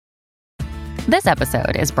This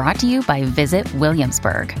episode is brought to you by Visit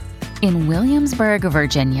Williamsburg. In Williamsburg,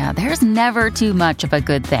 Virginia, there's never too much of a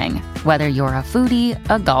good thing. Whether you're a foodie,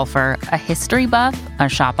 a golfer, a history buff, a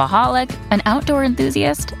shopaholic, an outdoor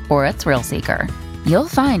enthusiast, or a thrill seeker, you'll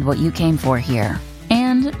find what you came for here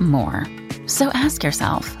and more. So ask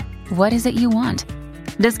yourself, what is it you want?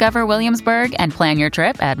 Discover Williamsburg and plan your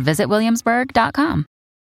trip at visitwilliamsburg.com.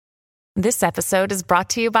 This episode is brought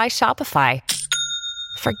to you by Shopify.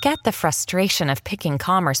 Forget the frustration of picking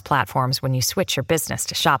commerce platforms when you switch your business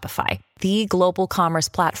to Shopify, the global commerce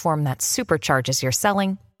platform that supercharges your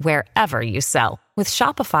selling wherever you sell. With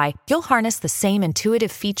Shopify, you'll harness the same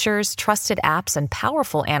intuitive features, trusted apps, and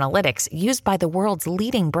powerful analytics used by the world's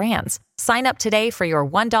leading brands. Sign up today for your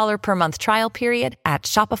 $1 per month trial period at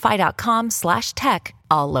shopify.com/tech,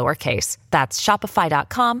 all lowercase. That's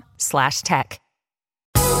shopify.com/tech.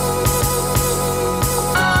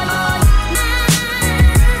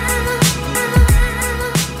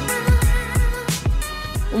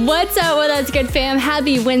 What's up with us, good fam?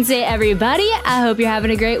 Happy Wednesday, everybody. I hope you're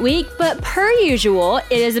having a great week. But per usual,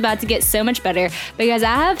 it is about to get so much better because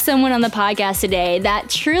I have someone on the podcast today that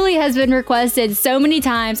truly has been requested so many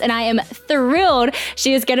times, and I am thrilled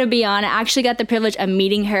she is going to be on. I actually got the privilege of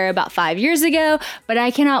meeting her about 5 years ago, but I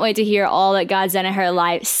cannot wait to hear all that God's done in her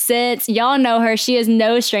life since. Y'all know her. She is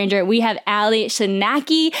no stranger. We have Allie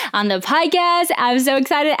Schnacky on the podcast. I'm so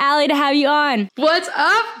excited, Allie, to have you on. What's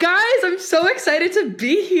up, guys? I'm so excited to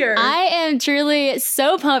be here. I am truly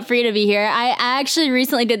so pumped for you to be here. I actually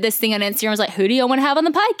recently did this thing on Instagram. I was like, who do you want to have on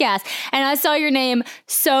the podcast? And I saw your name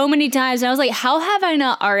so many times. And I was like, how have I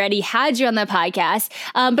not already had you on the podcast?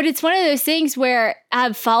 But it's one of those things where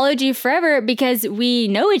I've followed you forever because we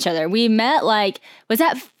know each other. We met was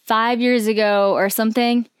that 5 years ago or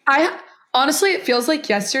something? Honestly, it feels like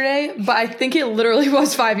yesterday, but I think it literally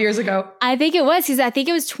was 5 years ago. I think it was because I think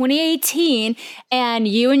it was 2018, and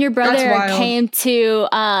you and your brother came to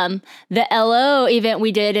the LO event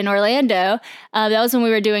we did in Orlando. That was when we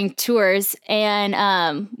were doing tours,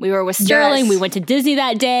 and we were with Sterling. Yes. We went to Disney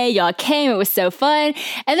that day. Y'all came. It was so fun.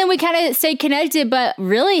 And then we kind of stayed connected, but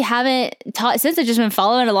really haven't talked since. I've just been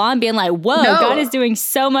following along, being like, whoa, no. God is doing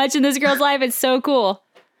so much in this girl's life. It's so cool.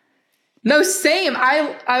 No, same.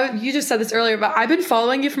 You just said this earlier, but I've been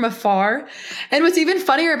following you from afar. And what's even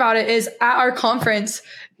funnier about it is at our conference,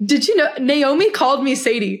 did you know Naomi called me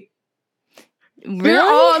Sadie? Really? We were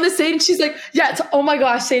all on the stage and she's like, oh my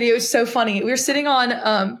gosh, Sadie, it was so funny. We were sitting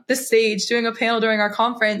on the stage doing a panel during our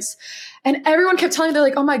conference, and everyone kept telling me, they're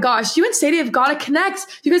like, oh my gosh, you and Sadie have got to connect.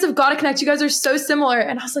 You guys have got to connect. You guys are so similar.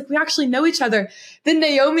 And I was like, we actually know each other. Then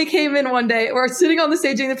Naomi came in one day. We're sitting on the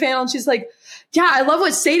stage doing the panel, and she's like, yeah, I love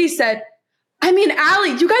what Sadie said. I mean,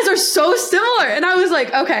 Allie, you guys are so similar. And I was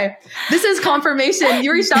like, okay, this is confirmation.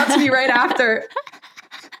 You reached out to me right after.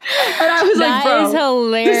 And I was like, bro, that is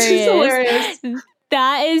hilarious. This is hilarious.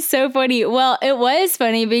 That is so funny. Well, it was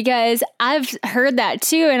funny because I've heard that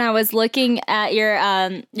too. And I was looking at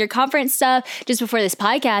your conference stuff just before this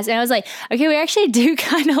podcast. And I was like, okay, we actually do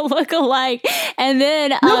kind of look alike. And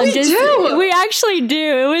then we actually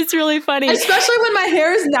do. It was really funny. Especially when my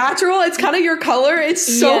hair is natural. It's kind of your color. It's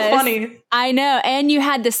so funny. I know. And you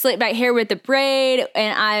had the slick back hair with the braid,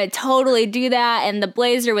 and I totally do that. And the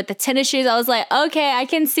blazer with the tennis shoes. I was like, okay, I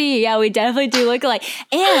can see. Yeah, we definitely do look alike.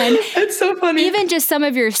 And it's so funny. Even just some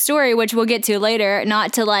of your story, which we'll get to later,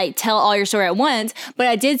 not to tell all your story at once, but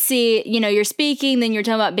I did see, you're speaking, then you're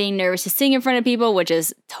talking about being nervous to sing in front of people, which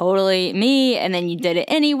is totally me. And then you did it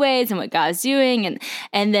anyways, and what God's doing.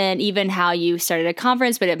 And then even how you started a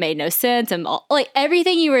conference, but it made no sense. And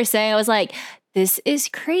everything you were saying, I was like, this is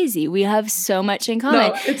crazy. We have so much in common.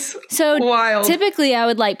 No, it's so wild. Typically, I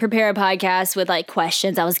would prepare a podcast with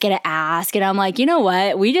questions I was going to ask. And I'm like, you know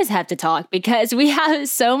what? We just have to talk because we have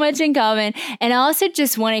so much in common. And I also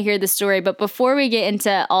just want to hear the story. But before we get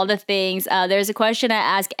into all the things, there's a question I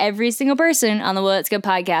ask every single person on the Will It's Good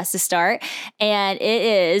podcast to start. And it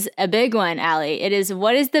is a big one, Allie. It is,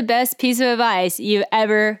 what is the best piece of advice you've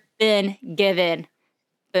ever been given?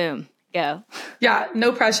 Boom. Go. Yeah,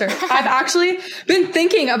 no pressure. I've actually been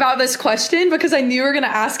thinking about this question because I knew you were going to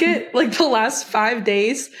ask it the last 5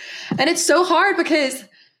 days. And it's so hard because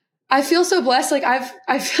I feel so blessed. I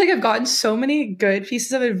feel like I've gotten so many good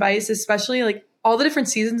pieces of advice, especially all the different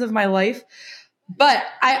seasons of my life. But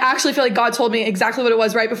I actually feel like God told me exactly what it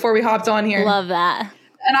was right before we hopped on here. Love that.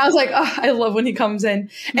 And I was like, oh, I love when he comes in.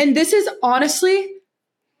 And this is honestly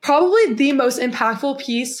probably the most impactful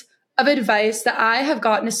piece of advice that I have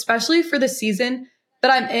gotten, especially for the season that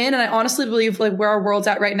I'm in. And I honestly believe where our world's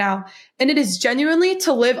at right now. And it is genuinely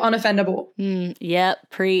to live unoffendable. Yep.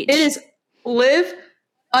 Preach. It is live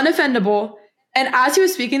unoffendable. And as he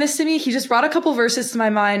was speaking this to me, he just brought a couple verses to my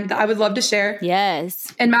mind that I would love to share.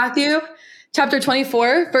 Yes. In Matthew chapter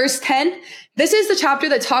 24, verse 10, this is the chapter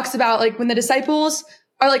that talks about like when the disciples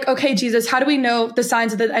are like, okay, Jesus, how do we know the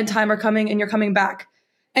signs of the end time are coming and you're coming back?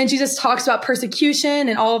 And Jesus talks about persecution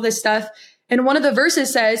and all of this stuff. And one of the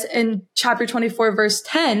verses says in chapter 24, verse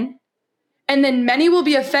 10, and then many will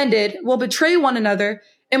be offended, will betray one another,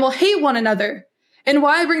 and will hate one another. And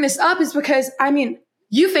why I bring this up is because, I mean,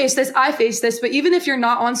 you face this, I face this, but even if you're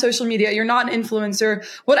not on social media, you're not an influencer,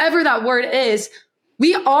 whatever that word is,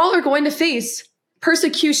 we all are going to face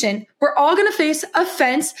persecution. We're all going to face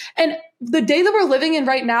offense. And the day that we're living in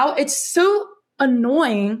right now, it's so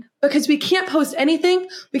annoying because we can't post anything.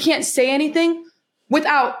 We can't say anything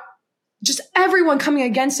without just everyone coming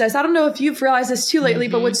against us. I don't know if you've realized this too lately,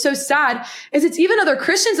 but what's so sad is it's even other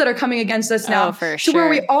Christians that are coming against us now. Oh, for sure. To where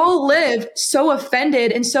we all live so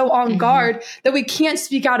offended and so on guard that we can't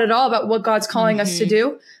speak out at all about what God's calling us to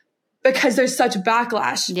do because there's such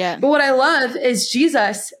backlash. Yeah. But what I love is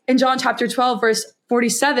Jesus in John chapter 12, verse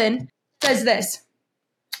 47 says this.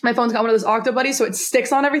 My phone's got one of those Octo Buddies, so it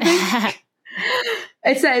sticks on everything.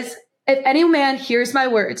 It says, if any man hears my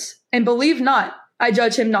words and believe not, I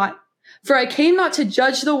judge him not. For I came not to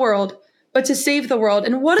judge the world, but to save the world.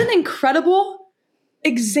 And what an incredible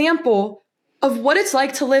example of what it's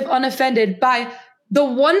like to live unoffended by the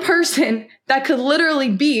one person that could literally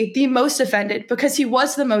be the most offended because he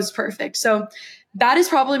was the most perfect. So that is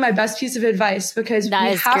probably my best piece of advice because we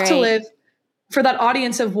have to live for that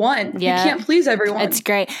audience of one. Yeah. You can't please everyone. It's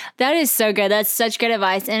great. That is so good. That's such good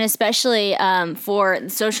advice. And especially for the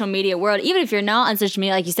social media world, even if you're not on social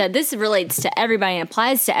media, like you said, this relates to everybody and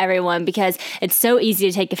applies to everyone because it's so easy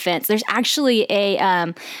to take offense. There's actually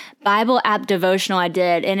a Bible app devotional I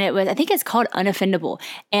did, and I think it's called Unoffendable,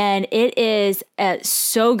 and it is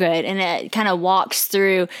so good, and it kind of walks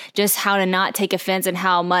through just how to not take offense and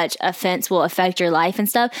how much offense will affect your life and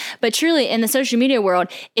stuff. But truly, in the social media world,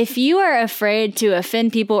 if you are afraid to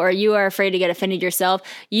offend people or you are afraid to get offended yourself,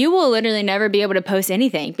 you will literally never be able to post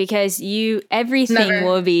anything because everything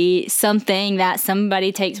will be something that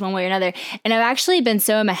somebody takes one way or another. And I've actually been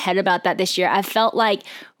so in my head about that this year. I felt like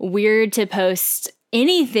weird to post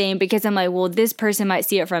anything because I'm like, well, this person might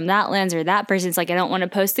see it from that lens, or that person's like, I don't want to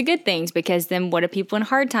post the good things because then what if people in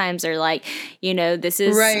hard times are like, this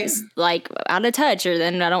is like out of touch, or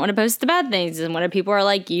then I don't want to post the bad things, and what if people are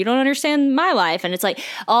like, you don't understand my life, and it's like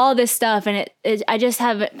all this stuff. And I just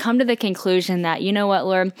have come to the conclusion that, you know what,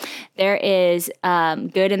 Lord, there is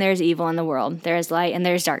good and there's evil in the world. There is light and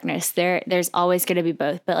there's darkness. There's always going to be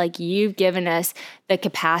both. But like you've given us the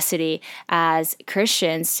capacity as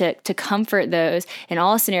Christians to comfort those in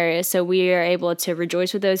all scenarios. So we are able to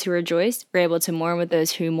rejoice with those who rejoice. We're able to mourn with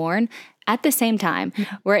those who mourn. At the same time,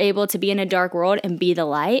 we're able to be in a dark world and be the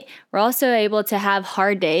light. We're also able to have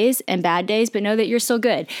hard days and bad days, but know that you're still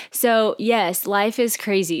good. So yes, life is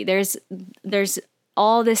crazy. There's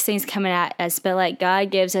all these things coming at us, but like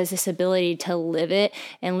God gives us this ability to live it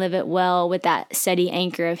and live it well with that steady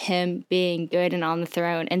anchor of Him being good and on the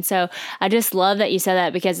throne. And so I just love that you said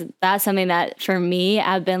that because that's something that for me,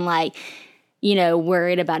 I've been like,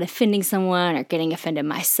 worried about offending someone or getting offended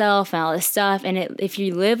myself and all this stuff. And if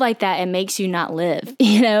you live like that, it makes you not live,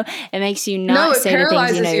 it makes you not say the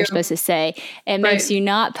things you're supposed to say. It makes you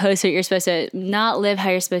not post what you're supposed to, not live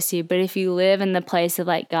how you're supposed to. But if you live in the place of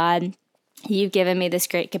like, God, you've given me this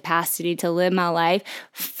great capacity to live my life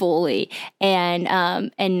fully and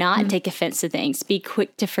not take offense to things, be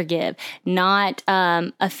quick to forgive, not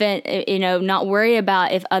offend, not worry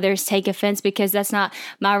about if others take offense because that's not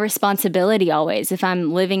my responsibility always. If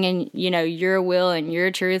I'm living in, your will and your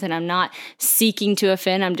truth and I'm not seeking to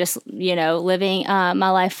offend, I'm just, living my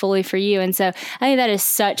life fully for you. And so I think that is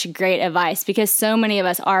such great advice because so many of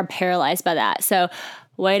us are paralyzed by that. So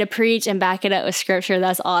way to preach and back it up with scripture.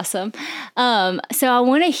 That's awesome. So I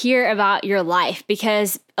want to hear about your life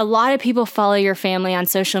because a lot of people follow your family on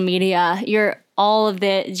social media. All of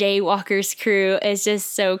the Jaywalkers crew is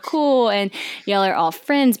just so cool, and y'all are all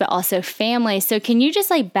friends, but also family. So can you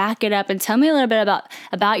just like back it up and tell me a little bit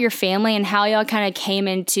about your family and how y'all kind of came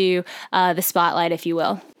into the spotlight, if you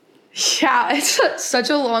will? Yeah, it's such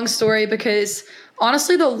a long story because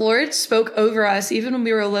honestly, the Lord spoke over us, even when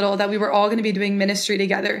we were little, that we were all going to be doing ministry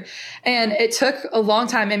together. And it took a long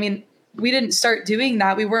time. I mean, we didn't start doing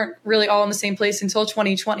that. We weren't really all in the same place until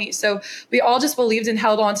 2020. So we all just believed and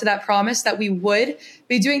held on to that promise that we would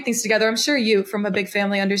be doing things together. I'm sure you, from a big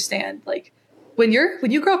family, understand. Like when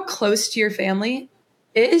you grow up close to your family,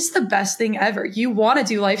 it is the best thing ever. You want to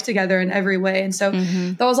do life together in every way. And so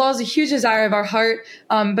that was always a huge desire of our heart.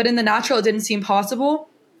 But in the natural, it didn't seem possible.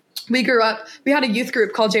 we grew up, we had a youth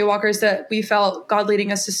group called Jaywalkers that we felt God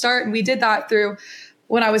leading us to start. And we did that through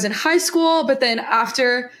when I was in high school. But then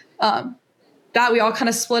after that, we all kind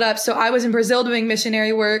of split up. So I was in Brazil doing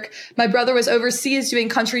missionary work. My brother was overseas doing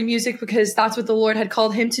country music because that's what the Lord had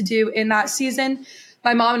called him to do in that season.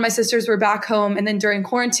 My mom and my sisters were back home. And then during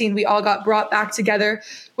quarantine, we all got brought back together,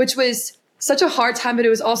 which was such a hard time, but it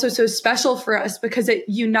was also so special for us because it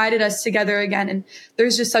united us together again. And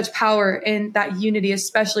there's just such power in that unity,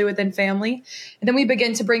 especially within family. And then we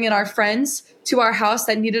began to bring in our friends to our house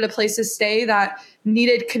that needed a place to stay, that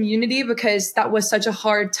needed community, because that was such a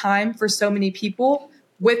hard time for so many people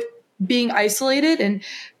with being isolated. And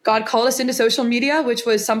God called us into social media, which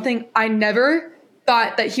was something I never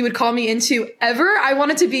thought that he would call me into ever. I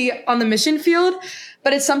wanted to be on the mission field,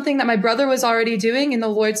 but it's something that my brother was already doing. And the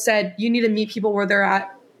Lord said, you need to meet people where they're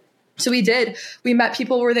at. So we did. We met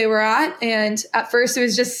people where they were at. And at first it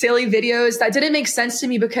was just silly videos that didn't make sense to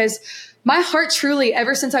me because my heart truly,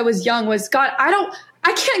 ever since I was young, was, God,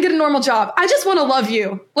 I can't get a normal job. I just want to love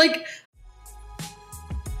you. Like,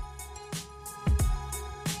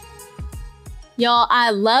 y'all, I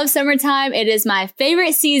love summertime. It is my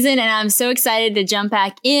favorite season, and I'm so excited to jump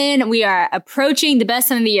back in. We are approaching the best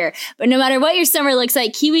time of the year. But no matter what your summer looks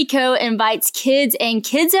like, KiwiCo invites kids and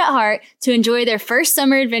kids at heart to enjoy their first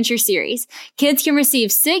summer adventure series. Kids can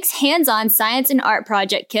receive 6 hands-on science and art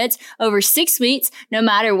project kits over 6 weeks, no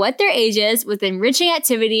matter what their age is, with enriching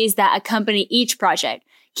activities that accompany each project.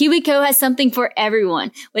 KiwiCo has something for everyone,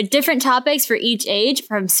 with different topics for each age,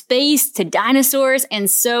 from space to dinosaurs and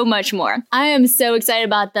so much more. I am so excited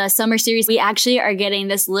about the summer series. We actually are getting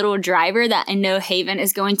this little driver that I know Haven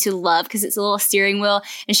is going to love because it's a little steering wheel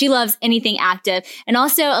and she loves anything active. And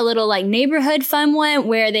also a little like neighborhood fun one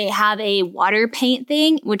where they have a water paint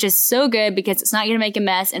thing, which is so good because it's not going to make a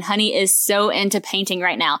mess. And Honey is so into painting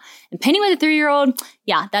right now. And painting with a 3-year-old,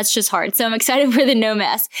 yeah, that's just hard. So I'm excited for the no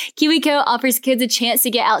mess. KiwiCo offers kids a chance to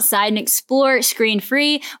get outside and explore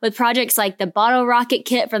screen-free with projects like the Bottle Rocket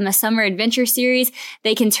Kit from the Summer Adventure Series.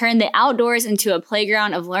 They can turn the outdoors into a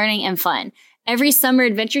playground of learning and fun. Every summer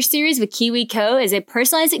adventure series with KiwiCo is a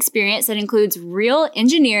personalized experience that includes real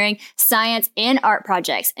engineering, science, and art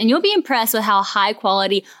projects. And you'll be impressed with how high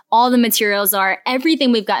quality all the materials are.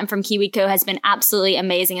 Everything we've gotten from KiwiCo has been absolutely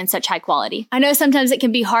amazing and such high quality. I know sometimes it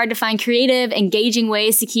can be hard to find creative, engaging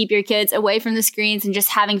ways to keep your kids away from the screens and just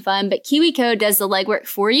having fun, but KiwiCo does the legwork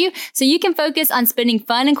for you so you can focus on spending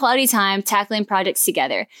fun and quality time tackling projects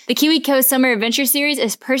together. The KiwiCo Summer Adventure Series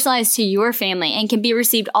is personalized to your family and can be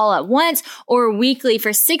received all at once or weekly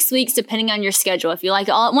for 6 weeks, depending on your schedule. If you like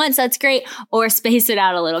it all at once, that's great, or space it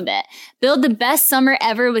out a little bit. Build the best summer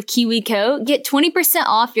ever with KiwiCo. Get 20%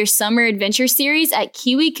 off your summer adventure series at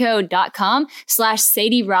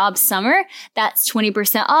kiwico.com/SadieRobSummer. That's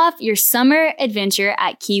 20% off your summer adventure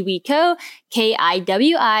at KiwiCo,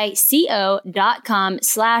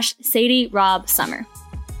 KIWICO.com/SadieRobSummer.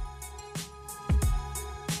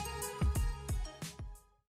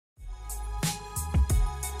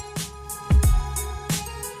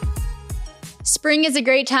 Spring is a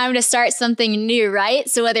great time to start something new, right?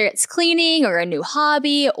 So whether it's cleaning or a new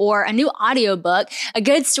hobby or a new audiobook, a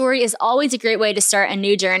good story is always a great way to start a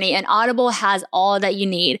new journey, and Audible has all that you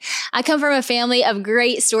need. I come from a family of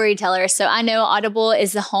great storytellers, so I know Audible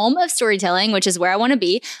is the home of storytelling, which is where I want to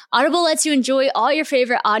be. Audible lets you enjoy all your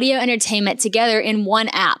favorite audio entertainment together in one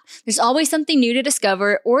app. There's always something new to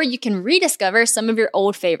discover, or you can rediscover some of your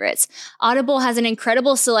old favorites. Audible has an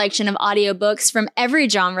incredible selection of audiobooks from every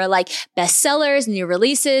genre, like bestsellers, new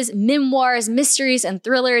releases, memoirs, mysteries and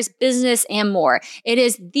thrillers, business, and more. It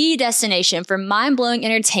is the destination for mind-blowing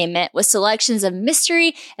entertainment with selections of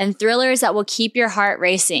mystery and thrillers that will keep your heart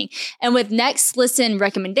racing. And with next listen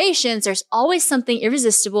recommendations, there's always something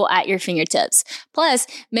irresistible at your fingertips. Plus,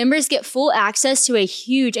 members get full access to a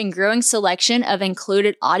huge and growing selection of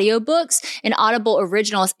included audiobooks and Audible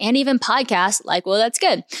originals and even podcasts like Well, That's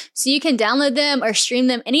Good. So you can download them or stream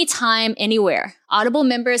them anytime, anywhere. Audible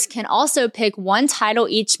members can also pick one title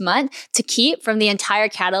each month to keep from the entire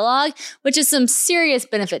catalog, which is some serious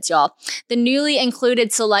benefits, y'all. The newly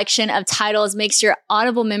included selection of titles makes your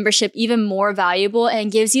Audible membership even more valuable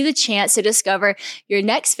and gives you the chance to discover your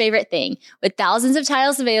next favorite thing. With thousands of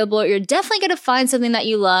titles available, you're definitely going to find something that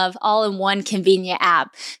you love all in one convenient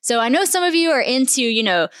app. So I know some of you are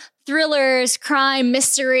into, thrillers, crime,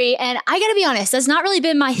 mystery. And I gotta be honest, that's not really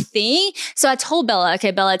been my thing. So I told Bella,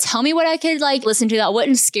 okay, Bella, tell me what I could like listen to that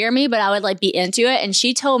wouldn't scare me, but I would like be into it. And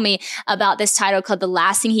she told me about this title called The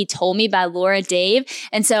Last Thing He Told Me by Laura Dave.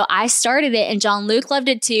 And so I started it, and John Luke loved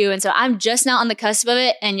it too. And so I'm just now on the cusp of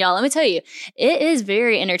it. And y'all, let me tell you, it is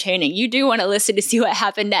very entertaining. You do want to listen to see what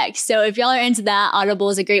happened next. So if y'all are into that, Audible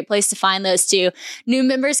is a great place to find those too. New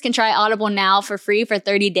members can try Audible now for free for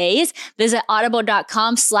 30 days. Visit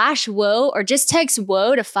audible.com/whoa or just text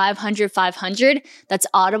whoa to 500-500. That's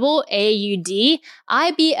Audible,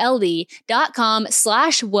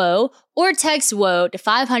 AUDIBLE.com/whoa or text whoa to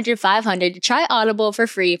 500-500 to try Audible for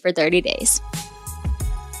free for 30 days.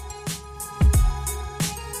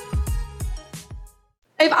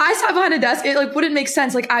 If I sat behind a desk, it like wouldn't make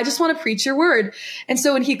sense. Like, I just want to preach your word. And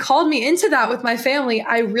so when he called me into that with my family,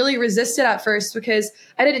 I really resisted at first because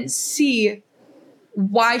I didn't see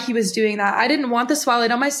why he was doing that. I didn't want the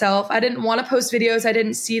spotlight on myself. I didn't want to post videos. I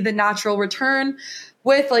didn't see the natural return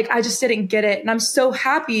with, like, I just didn't get it. And I'm so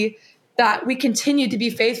happy that we continue to be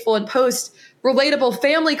faithful and post relatable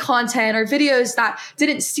family content or videos that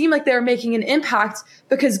didn't seem like they were making an impact,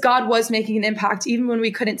 because God was making an impact even when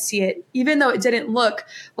we couldn't see it, even though it didn't look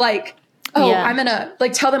like, I'm going to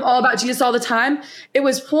like tell them all about Jesus all the time. It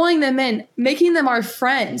was pulling them in, making them our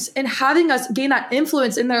friends, and having us gain that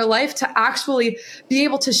influence in their life to actually be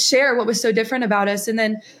able to share what was so different about us. And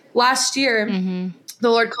then last year, the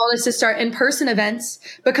Lord called us to start in-person events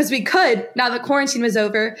because we could, now that quarantine was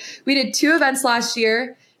over. We did 2 events last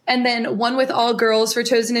year, and then one with all girls for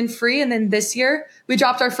Chosen and Free. And then this year we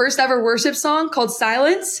dropped our first ever worship song called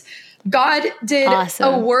Silence. God did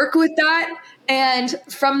a work with that. And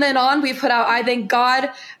from then on, we put out I Thank God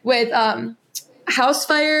with House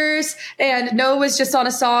Fires. And Noah was just on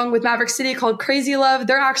a song with Maverick City called Crazy Love.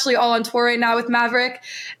 They're actually all on tour right now with Maverick.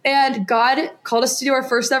 And God called us to do our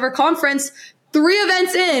first ever conference 3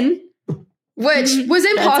 events in, which was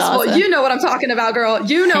impossible. Awesome. You know what I'm talking about, girl.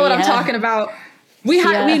 You know what I'm talking about. We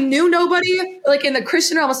knew nobody, like in the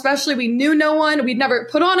Christian realm especially. We knew no one. We'd never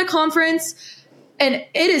put on a conference, and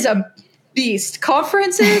it is a beast.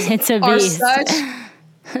 Conferences they're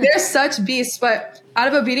such beasts. But out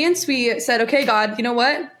of obedience, we said, okay, God, you know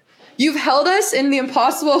what? You've held us in the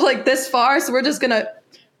impossible like this far, so we're just gonna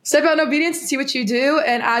step out in obedience and see what you do.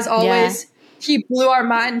 And as always, he blew our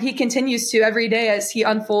mind, and he continues to every day as he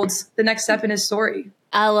unfolds the next step in his story.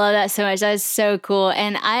 I love that so much. That is so cool.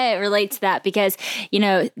 And I relate to that because, you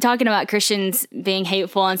know, talking about Christians being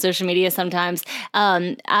hateful on social media sometimes,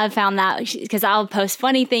 I've found that because I'll post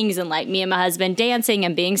funny things and like me and my husband dancing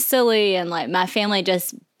and being silly and like my family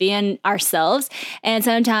just being ourselves. And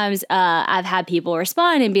sometimes I've had people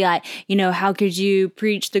respond and be like, you know, how could you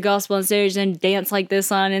preach the gospel on stage and dance like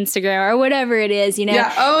this on Instagram or whatever it is, you know?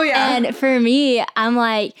 Yeah. Oh, yeah. And for me, I'm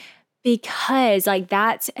like, because like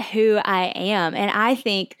that's who I am. And I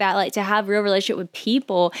think that like to have real relationship with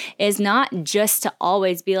people is not just to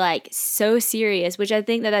always be like so serious, which I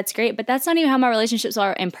think that that's great, but that's not even how my relationships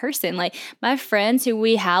are in person. Like my friends who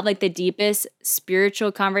we have like the deepest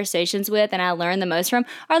spiritual conversations with and I learn the most from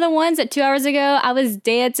are the ones that 2 hours ago I was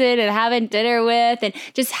dancing and having dinner with and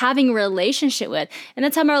just having relationship with. And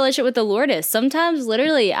that's how my relationship with the Lord is. Sometimes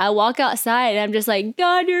literally I walk outside and I'm just like,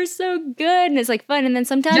 God, you're so good. And it's like fun. And then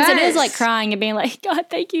sometimes it is like crying and being like, God,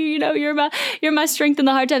 thank you. You know, you're my strength in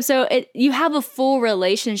the hard time. So you have a full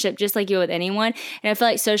relationship just like you with anyone. And I feel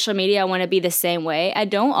like social media, I want to be the same way. I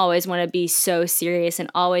don't always want to be so serious and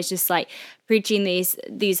always just like preaching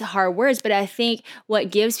these hard words. But I think what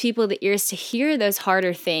gives people the ears to hear those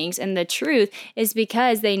harder things and the truth is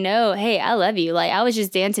because they know, hey, I love you. Like I was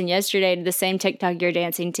just dancing yesterday to the same TikTok you're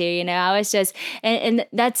dancing to, you know, I was just, and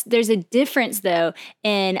there's a difference though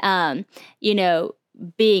in, you know,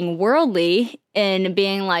 being worldly and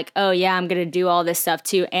being like, oh yeah, I'm going to do all this stuff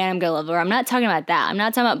too. And I'm going to love the Lord. I'm not talking about that. I'm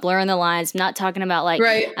not talking about blurring the lines. I'm not talking about like,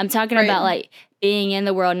 I'm talking about like being in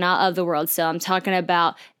the world, not of the world. So I'm talking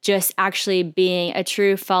about just actually being a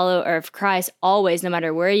true follower of Christ always, no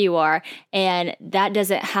matter where you are. And that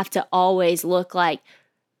doesn't have to always look like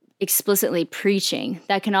explicitly preaching.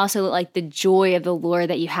 That can also look like the joy of the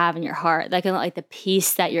Lord that you have in your heart. That can look like the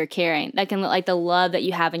peace that you're carrying. That can look like the love that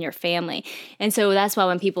you have in your family. And so that's why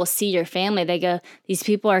when people see your family, they go, these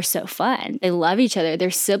people are so fun. They love each other.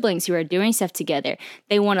 They're siblings who are doing stuff together.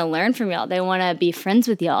 They want to learn from y'all. They want to be friends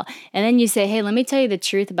with y'all. And then you say, hey, let me tell you the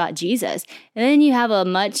truth about Jesus. And then you have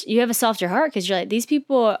a softer heart because you're like, these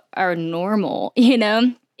people are normal, you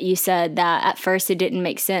know? You said that at first it didn't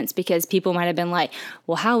make sense because people might have been like,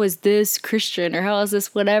 well, how is this Christian or how is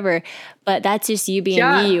this whatever? But that's just you being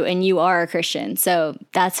you and you are a Christian. So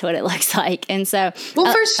that's what it looks like. And so,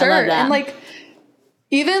 well, for sure. And like,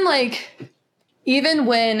 even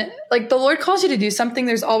when like the Lord calls you to do something,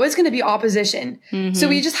 there's always going to be opposition. Mm-hmm. So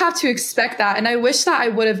we just have to expect that. And I wish that I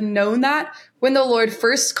would have known that when the Lord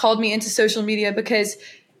first called me into social media, because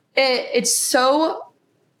it's so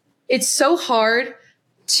hard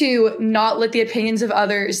to not let the opinions of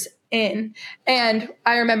others in. And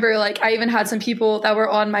I remember like I even had some people that were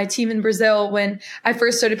on my team in Brazil when I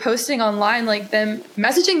first started posting online, like them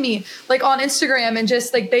messaging me like on Instagram, and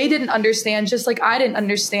just like they didn't understand, just like I didn't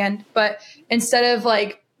understand. But instead of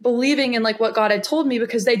like believing in like what God had told me,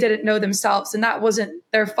 because they didn't know themselves and that wasn't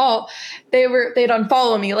their fault, they'd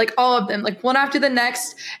unfollow me, like all of them, like one after the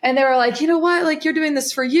next. And they were like, you know what, like you're doing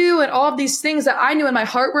this for you, and all of these things that I knew in my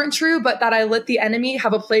heart weren't true, but that I let the enemy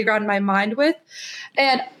have a playground in my mind with.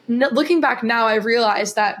 And looking back now, I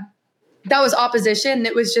realized that was opposition.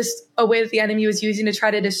 It was just a way that the enemy was using to try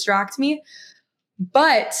to distract me.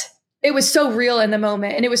 But it was so real in the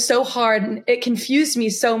moment, and it was so hard, and it confused me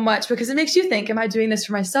so much, because it makes you think, am I doing this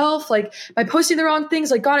for myself? Like, am I posting the wrong things?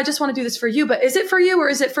 Like, God, I just want to do this for you, but is it for you or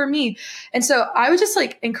is it for me? And so I would just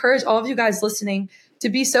like encourage all of you guys listening to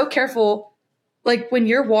be so careful, like when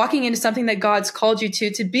you're walking into something that God's called you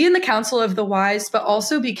to be in the counsel of the wise, but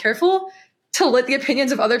also be careful to let the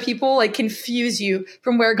opinions of other people like confuse you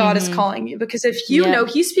from where God is calling you. Because if you know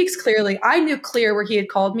he speaks clearly, I knew clear where he had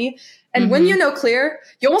called me. And when you know clear,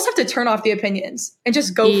 you almost have to turn off the opinions and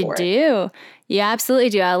just go for it. You do. You absolutely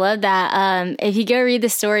do. I love that. If you go read the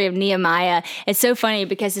story of Nehemiah, it's so funny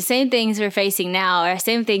because the same things we're facing now are the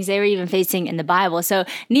same things they were even facing in the Bible. So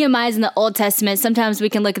Nehemiah's in the Old Testament. Sometimes we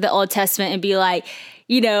can look at the Old Testament and be like,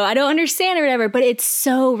 you know, I don't understand or whatever, but it's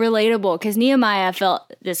so relatable because Nehemiah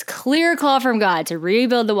felt this clear call from God to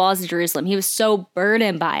rebuild the walls of Jerusalem. He was so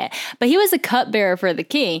burdened by it, but he was a cupbearer for the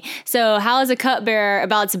king. So how is a cupbearer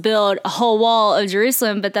about to build a whole wall of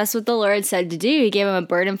Jerusalem? But that's what the Lord said to do. He gave him a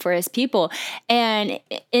burden for his people and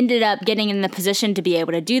ended up getting in the position to be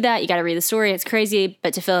able to do that. You got to read the story. It's crazy,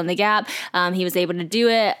 but to fill in the gap, he was able to do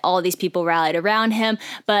it. All these people rallied around him,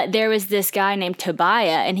 but there was this guy named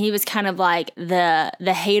Tobiah, and he was kind of like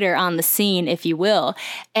the hater on the scene, if you will.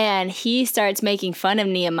 And he starts making fun of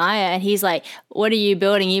Nehemiah, and he's like, what are you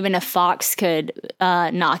building? Even a fox could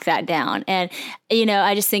knock that down. And, you know,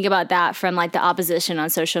 I just think about that from like the opposition on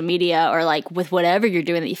social media, or like with whatever you're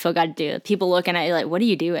doing that you feel God to do. People looking at you like, what are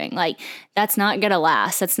you doing? Like, that's not going to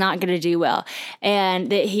last. That's not going to do well. And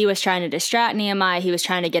that he was trying to distract Nehemiah. He was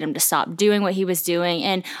trying to get him to stop doing what he was doing.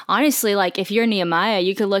 And honestly, like if you're Nehemiah,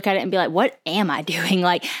 you could look at it and be like, what am I doing?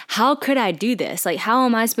 Like, how could I do this? Like, how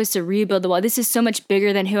am I supposed to rebuild the wall? This is so much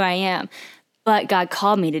bigger than who I am. But God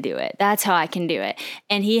called me to do it. That's how I can do it.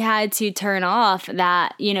 And he had to turn off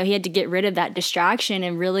that, you know, he had to get rid of that distraction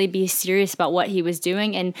and really be serious about what he was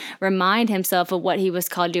doing and remind himself of what he was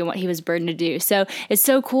called to do and what he was burdened to do. So it's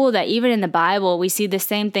so cool that even in the Bible, we see the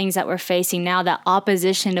same things that we're facing now, that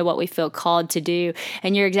opposition to what we feel called to do.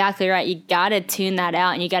 And you're exactly right. You got to tune that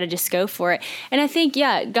out and you got to just go for it. And I think,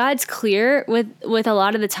 yeah, God's clear with a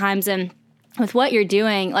lot of the times, and with what you're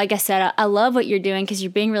doing, like I said, I love what you're doing because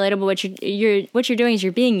you're being relatable. What you're doing is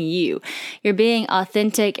you're being you. You're being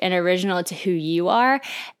authentic and original to who you are,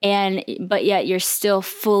 but yet you're still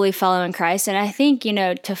fully following Christ. And I think, you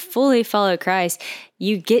know, to fully follow Christ,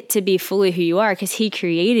 you get to be fully who you are because he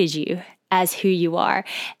created you as who you are.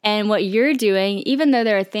 And what you're doing, even though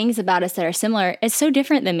there are things about us that are similar, it's so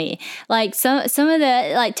different than me. Like some of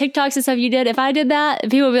the like TikToks and stuff you did, if I did that,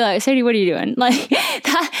 people would be like, Sadie, what are you doing? Like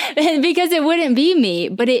that, because it wouldn't be me,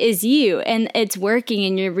 but it is you, and it's working,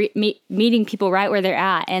 and you're meeting people right where they're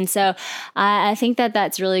at. And so I think that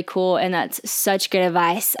that's really cool, and that's such good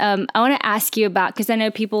advice. I want to ask you about, because I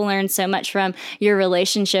know people learn so much from your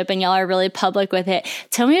relationship and y'all are really public with it.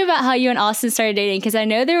 Tell me about how you and Austin started dating, because I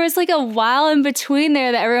know there was like a while in between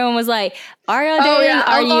there that everyone was like, are y'all dating?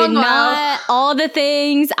 Are you not? All the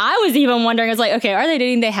things. I was even wondering, I was like, okay, are they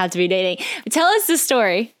dating? They have to be dating. But tell us the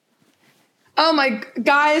story. Oh my,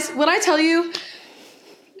 guys, when I tell you,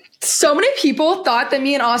 so many people thought that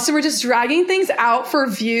me and Austin were just dragging things out for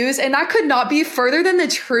views, and that could not be further than the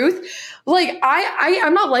truth. Like,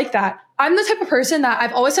 I'm not like that. I'm the type of person that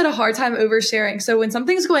I've always had a hard time oversharing. So when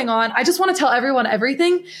something's going on, I just want to tell everyone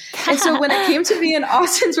everything. And so when it came to me and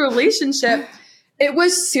Austin's relationship, it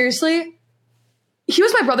was seriously, he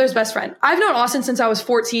was my brother's best friend. I've known Austin since I was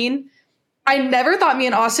 14. I never thought me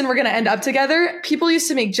and Austin were going to end up together. People used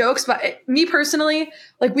to make jokes, but me personally,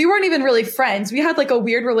 like we weren't even really friends. We had like a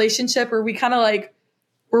weird relationship where we kind of like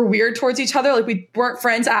were weird towards each other. Like we weren't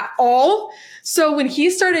friends at all. So when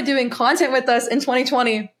he started doing content with us in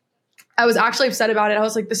 2020, I was actually upset about it. I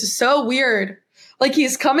was like, this is so weird. Like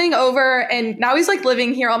he's coming over and now he's like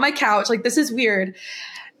living here on my couch. Like this is weird.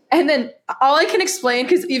 And then all I can explain,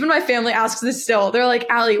 because even my family asks this still, they're like,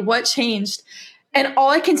 Allie, what changed? And all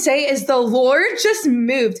I can say is the Lord just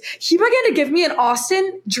moved. He began to give me and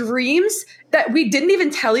Austin dreams that we didn't even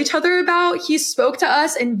tell each other about. He spoke to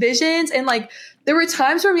us in visions. And like, there were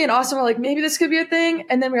times where me and Austin were like, maybe this could be a thing.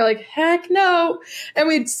 And then we were like, heck no. And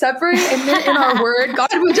we'd separate. And then in our word, God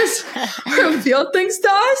would just reveal things to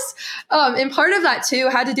us. And part of that too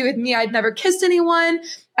had to do with me. I'd never kissed anyone.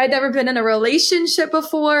 I'd never been in a relationship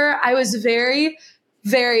before. I was very,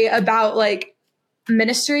 very about like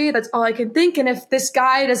ministry. That's all I can think. And if this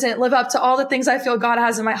guy doesn't live up to all the things I feel God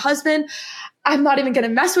has in my husband, I'm not even going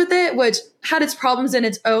to mess with it, which had its problems in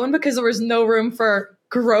its own because there was no room for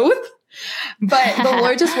growth. But the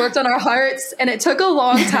Lord just worked on our hearts, and it took a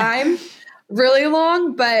long time, really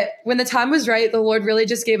long. But when the time was right, the Lord really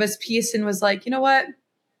just gave us peace and was like, you know what?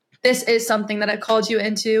 This is something that I called you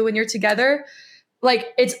into when you're together. Like,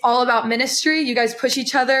 it's all about ministry. You guys push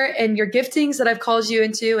each other and your giftings that I've called you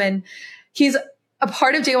into. And he's a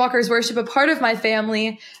part of Jaywalker's worship, a part of my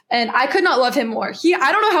family. And I could not love him more.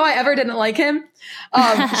 I don't know how I ever didn't like him.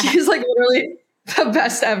 He's like literally the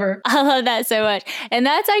best ever. I love that so much. And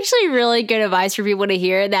that's actually really good advice for people to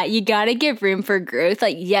hear, that you got to give room for growth.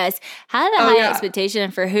 Like, yes, have a high expectation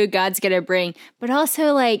for who God's going to bring, but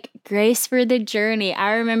also like grace for the journey.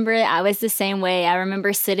 I remember I was the same way. I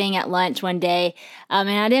remember sitting at lunch one day,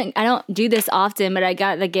 and I don't do this often, but I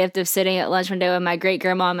got the gift of sitting at lunch one day with my great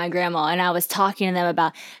grandma and my grandma, and I was talking to them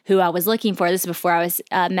about who I was looking for. This is before I was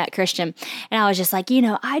met Christian. And I was just like,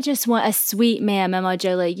 I just want a sweet man, Mama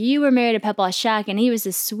Joe. Like, you were married to Papa Shack, and he was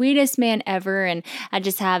the sweetest man ever. And I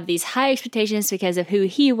just have these high expectations because of who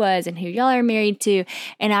he was and who y'all are married to.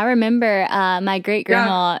 And I remember my great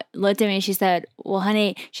grandma looked at me and she said, well,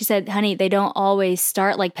 honey, they don't always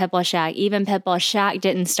start like Papa Shack. Even Papa Shack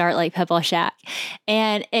didn't start like Papa Shack.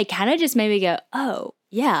 And it kind of just made me go, oh,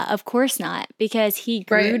 yeah, of course not, because he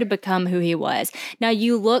grew to become who he was. Now,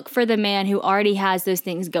 you look for the man who already has those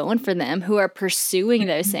things going for them, who are pursuing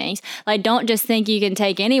those things. Like, don't just think you can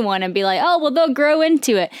take anyone and be like, oh, well, they'll grow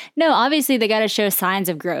into it. No, obviously, they got to show signs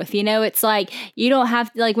of growth. It's like, you don't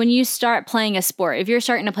have to, like, when you start playing a sport, if you're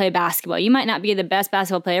starting to play basketball, you might not be the best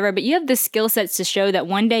basketball player ever, but you have the skill sets to show that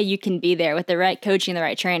one day you can be there with the right coaching, the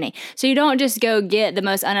right training. So you don't just go get the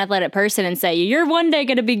most unathletic person and say, you're one day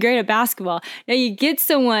going to be great at basketball. No, you get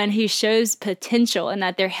someone who shows potential and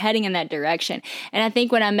that they're heading in that direction. And I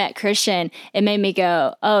think when I met Christian, it made me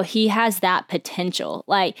go, oh, he has that potential.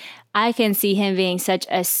 Like, I can see him being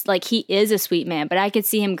he is a sweet man, but I could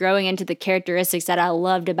see him growing into the characteristics that I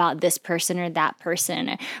loved about this person or that person,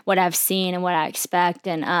 or what I've seen and what I expect.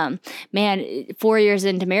 And man, 4 years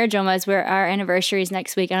into marriage almost, where our anniversary is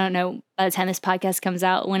next week. I don't know by the time this podcast comes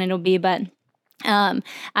out when it'll be, but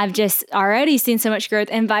I've just already seen so much growth,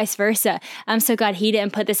 and vice versa. I'm so glad he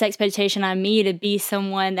didn't put this expectation on me to be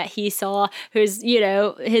someone that he saw who's,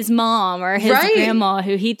 his mom or his grandma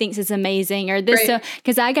who he thinks is amazing, or this. So,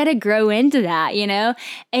 because I got to grow into that,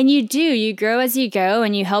 and you grow as you go,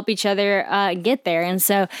 and you help each other get there. And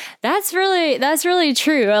so that's really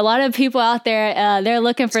true. A lot of people out there, they're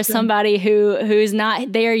looking for somebody who's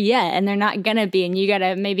not there yet, and they're not gonna be, and you got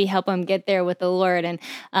to maybe help them get there with the Lord,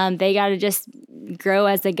 and they got to just grow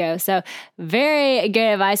as they go. So very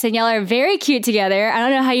good advice. And y'all are very cute together. I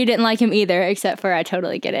don't know how you didn't like him either, except for I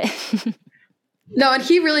totally get it. No, and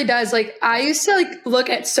he really does. Like, I used to look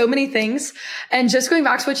at so many things, and just going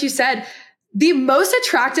back to what you said, the most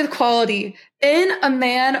attractive quality in a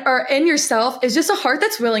man or in yourself is just a heart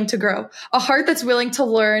that's willing to grow, a heart that's willing to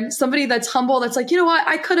learn, somebody that's humble, that's like, you know what,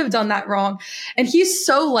 I could have done that wrong. And he's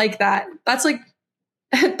so like that. That's like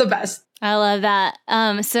the best. I love that.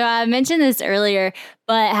 So I mentioned this earlier,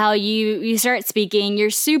 but how you start speaking,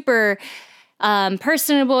 you're super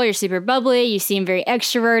personable, you're super bubbly, you seem very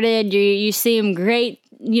extroverted, you seem great,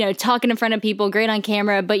 talking in front of people, great on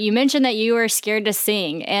camera, but you mentioned that you were scared to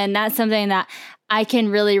sing, and that's something that I can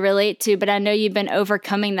really relate to, but I know you've been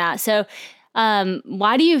overcoming that. So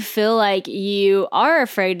why do you feel like you are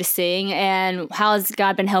afraid to sing, and how has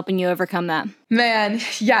God been helping you overcome that? Man,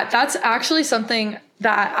 yeah, that's actually something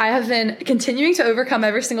that I have been continuing to overcome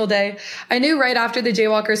every single day. I knew right after the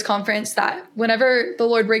Jaywalkers conference that whenever the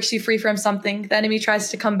Lord breaks you free from something, the enemy tries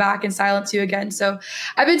to come back and silence you again. So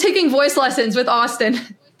I've been taking voice lessons with Austin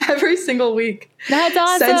every single week. That's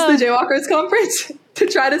awesome. Since the Jaywalkers conference to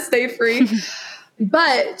try to stay free.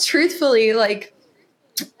 But truthfully,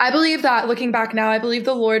 I believe that looking back now, I believe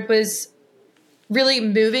the Lord was really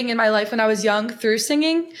moving in my life when I was young through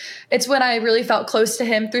singing. It's when I really felt close to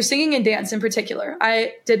him through singing and dance in particular.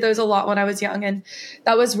 I did those a lot when I was young, and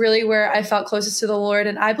that was really where I felt closest to the Lord.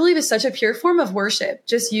 And I believe it's such a pure form of worship,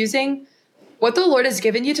 just using what the Lord has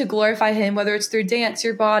given you to glorify him, whether it's through dance,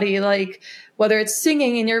 your body, like whether it's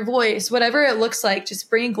singing in your voice, whatever it looks like,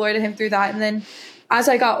 just bringing glory to him through that. And then as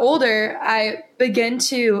I got older, I began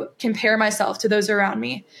to compare myself to those around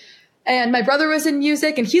me. And my brother was in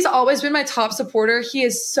music, and he's always been my top supporter. He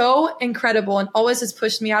is so incredible and always has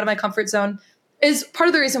pushed me out of my comfort zone. Is part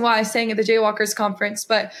of the reason why I sang at the Jaywalkers conference.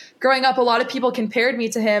 But growing up, a lot of people compared me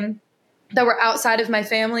to him that were outside of my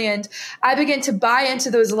family. And I began to buy into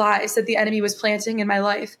those lies that the enemy was planting in my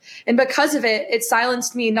life. And because of it, it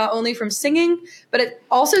silenced me not only from singing, but it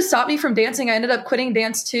also stopped me from dancing. I ended up quitting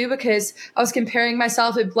dance too, because I was comparing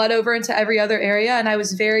myself. It bled over into every other area. And I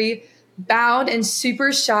was very bound and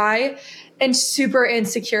super shy and super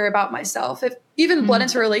insecure about myself. It even bled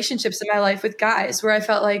into relationships in my life with guys where I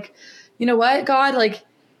felt like, you know what, God, like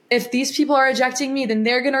if these people are rejecting me, then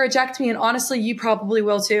they're going to reject me. And honestly, you probably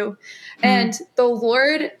will too. And the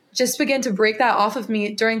Lord just began to break that off of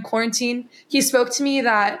me during quarantine. He spoke to me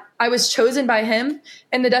that I was chosen by him.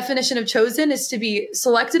 And the definition of chosen is to be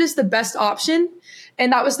selected as the best option.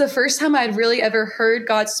 And that was the first time I'd really ever heard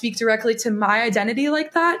God speak directly to my identity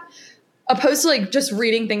like that, opposed to like just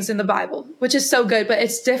reading things in the Bible, which is so good, but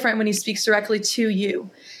it's different when he speaks directly to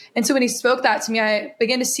you. And so when he spoke that to me, I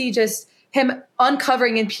began to see just him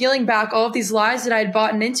uncovering and peeling back all of these lies that I had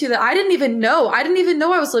bought into that I didn't even know. I didn't even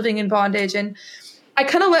know I was living in bondage. And I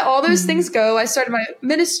kind of let all those things go. I started my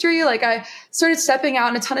ministry. Like I started stepping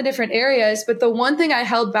out in a ton of different areas. But the one thing I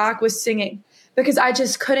held back was singing, because I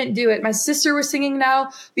just couldn't do it. My sister was singing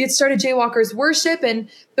now. We had started Jaywalkers worship, and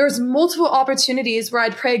there was multiple opportunities where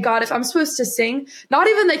I'd pray, God, if I'm supposed to sing, not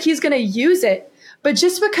even that he's going to use it, but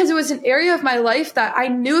just because it was an area of my life that I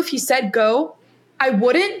knew if he said go, I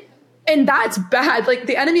wouldn't. And that's bad. Like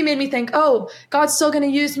the enemy made me think, oh, God's still going to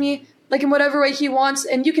use me like in whatever way he wants.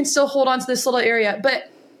 And you can still hold on to this little area.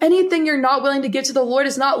 But anything you're not willing to give to the Lord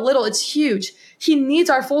is not little. It's huge. He needs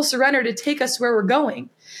our full surrender to take us where we're going.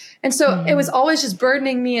 And so it was always just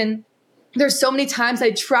burdening me. And there's so many times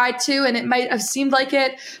I tried to, and it might have seemed like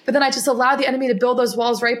it, but then I just allowed the enemy to build those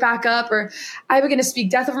walls right back up, or I began to speak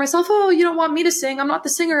death over myself. Oh, you don't want me to sing. I'm not the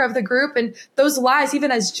singer of the group. And those lies,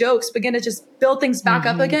 even as jokes, begin to just build things back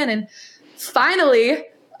up again. And finally,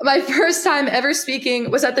 my first time ever speaking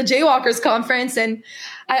was at the Jaywalkers conference. And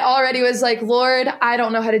I already was like, Lord, I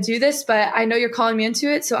don't know how to do this, but I know you're calling me into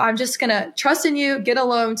it. So I'm just going to trust in you, get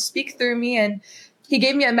alone, speak through me. And he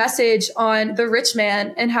gave me a message on the rich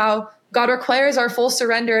man and how God requires our full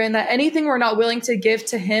surrender, and that anything we're not willing to give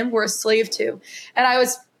to him, we're a slave to. And I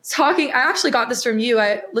was talking, I actually got this from you.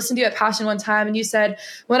 I listened to you at Passion one time, and you said,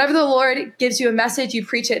 whenever the Lord gives you a message, you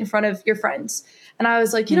preach it in front of your friends. And I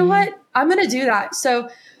was like, you know what? I'm going to do that. So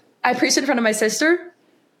I preached it in front of my sister,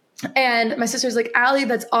 and my sister's like, Allie,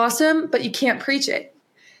 that's awesome, but you can't preach it.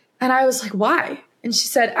 And I was like, why? And she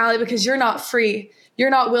said, Allie, because you're not free. You're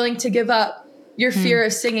not willing to give up your fear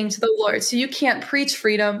of singing to the Lord. So you can't preach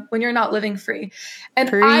freedom when you're not living free. And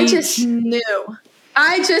preach. I just knew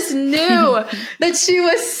that she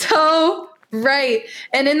was so right.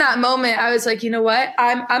 And in that moment, I was like, you know what?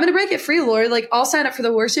 I'm going to break it free, Lord. Like I'll sign up for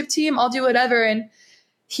the worship team. I'll do whatever. And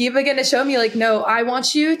he began to show me like, no, I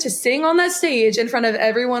want you to sing on that stage in front of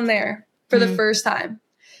everyone there for the first time.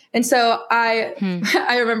 And so I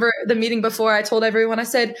remember the meeting before, I told everyone, I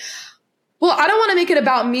said, well, I don't want to make it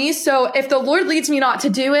about me. So if the Lord leads me not to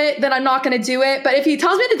do it, then I'm not going to do it. But if he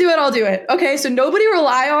tells me to do it, I'll do it. Okay. So nobody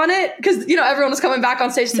rely on it. Because, everyone was coming back on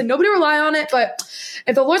stage and said, nobody rely on it. But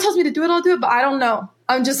if the Lord tells me to do it, I'll do it. But I don't know.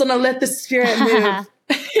 I'm just going to let the Spirit move,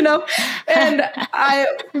 And I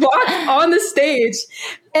walked on the stage,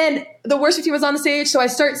 and the worship team was on the stage. So I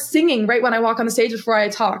start singing right when I walk on the stage before I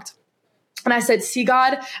talked. And I said, see,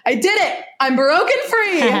 God, I did it. I'm broken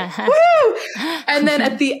free. Woo! And then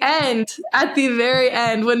at the very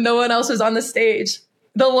end, when no one else was on the stage,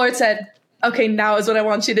 the Lord said, okay, now is when I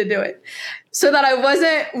want you to do it. So that I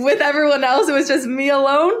wasn't with everyone else. It was just me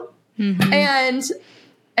alone. And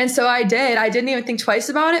so I did. I didn't even think twice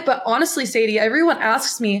about it. But honestly, Sadie, everyone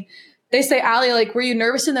asks me, they say, Allie, like, were you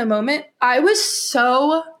nervous in the moment? I was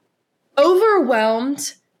so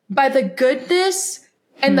overwhelmed by the goodness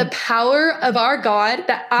and the power of our God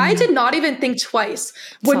that I did not even think twice.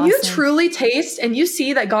 When you truly taste and you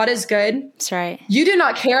see that God is good, that's right. You do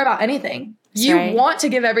not care about anything. You want to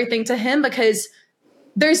give everything to him because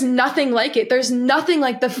there's nothing like it. There's nothing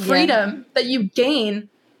like the freedom that you gain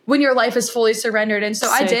when your life is fully surrendered. And so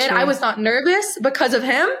I did. True. I was not nervous because of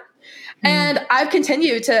him. And I've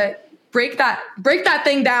continued to break that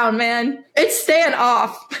thing down, man. It's staying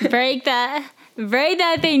off. Break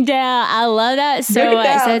that thing down. I love that so much.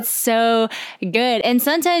 That's so good. And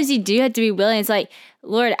sometimes you do have to be willing. It's like,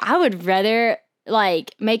 Lord, I would rather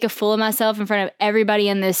like make a fool of myself in front of everybody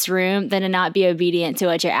in this room than to not be obedient to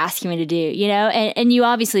what you're asking me to do, you know? And you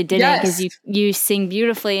obviously didn't, because you sing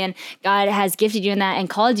beautifully and God has gifted you in that and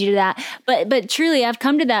called you to that. But truly, I've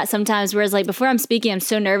come to that sometimes where it's like, before I'm speaking, I'm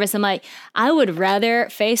so nervous. I'm like, I would rather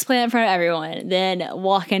faceplant in front of everyone than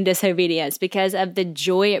walk in disobedience, because of the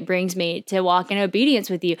joy it brings me to walk in obedience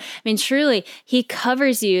with you. I mean, truly, he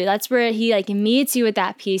covers you. That's where he like meets you with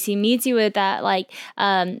that peace. He meets you with that like,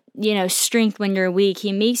 strength when you're weak.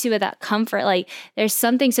 He meets you with that comfort. Like, there's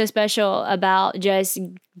something so special about just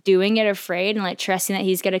doing it afraid and like trusting that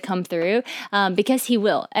he's going to come through, because he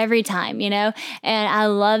will every time, And I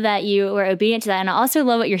love that you were obedient to that. And I also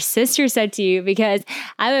love what your sister said to you, because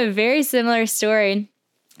I have a very similar story.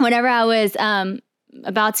 Whenever I was,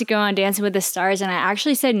 about to go on Dancing with the Stars, and I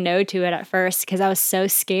actually said no to it at first because I was so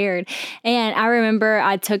scared. And I remember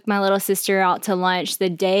I took my little sister out to lunch the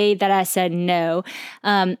day that I said no,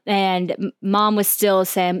 and Mom was still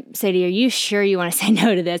saying, Sadie, are you sure you want to say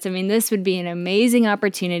no to this? I mean, this would be an amazing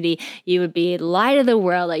opportunity. You would be light of the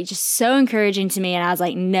world, like just so encouraging to me. And I was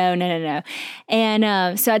like, no.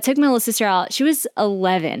 And so I took my little sister out. She was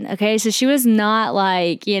 11, okay? So she was not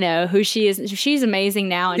like, who she is. She's amazing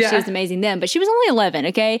now, and she was amazing then, but she was only 11.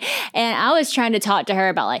 Okay. And I was trying to talk to her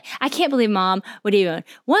about like, I can't believe Mom would even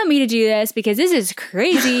want me to do this, because this is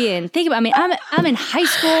crazy. And think about, I'm in high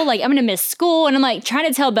school, like I'm going to miss school. And I'm like trying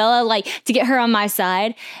to tell Bella, like to get her on my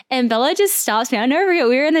side. And Bella just stops me. I'll never forget.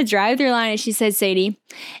 We were in the drive-thru line and she said, Sadie,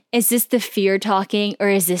 is this the fear talking or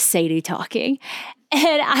is this Sadie talking?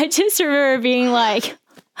 And I just remember being like,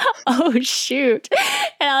 oh, shoot.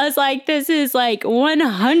 And I was like, this is like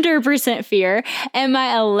 100% fear. And my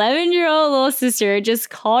 11-year-old little sister just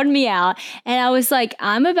called me out. And I was like,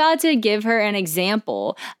 I'm about to give her an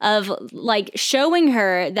example of like showing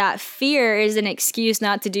her that fear is an excuse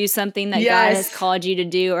not to do something that God has called you to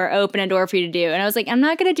do or open a door for you to do. And I was like, I'm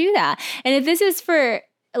not going to do that. And if this is for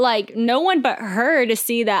like no one but her to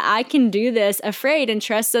see that I can do this afraid and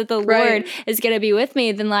trust that the Lord is going to be with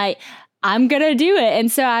me, then like, I'm going to do it.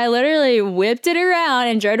 And so I literally whipped it around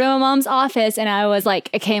and drove to my mom's office, and I was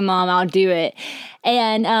like, okay, Mom, I'll do it.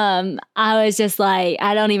 And I was just like,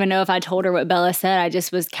 I don't even know if I told her what Bella said. I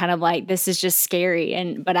just was kind of like, this is just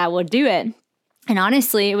scary, but I will do it. And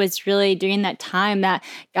honestly, it was really during that time that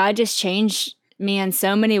God just changed me in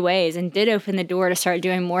so many ways and did open the door to start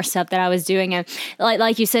doing more stuff that I was doing. And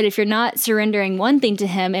like you said, if you're not surrendering one thing to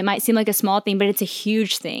him, it might seem like a small thing, but it's a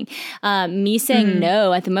huge thing. Me saying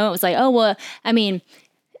no at the moment was like, oh, well, I mean,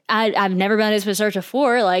 I've never been to this church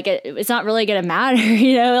before. Like, it's not really going to matter,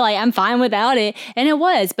 like I'm fine without it. And it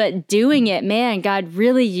was, but doing it, man, God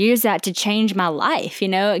really used that to change my life.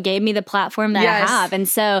 It gave me the platform that I have. And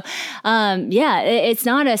so, it's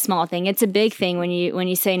not a small thing. It's a big thing when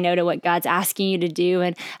you say no to what God's asking you to do.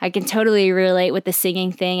 And I can totally relate with the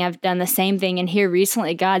singing thing. I've done the same thing. And here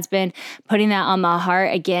recently, God's been putting that on my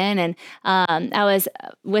heart again. And I was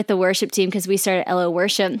with the worship team because we started LO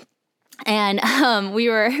Worship. And we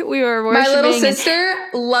were worshiping. My little sister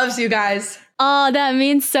loves you guys. Oh, that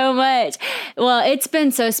means so much. Well, it's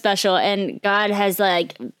been so special, and God has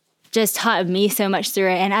like just taught me so much through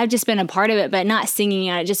it. And I've just been a part of it, but not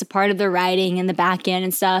singing on it, just a part of the writing and the back end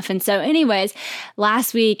and stuff. And so anyways,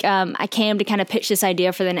 last week I came to kind of pitch this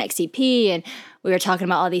idea for the next EP, and we were talking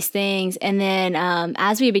about all these things. And then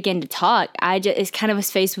as we began to talk, it kind of was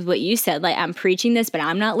faced with what you said, like, I'm preaching this, but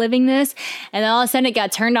I'm not living this. And then all of a sudden it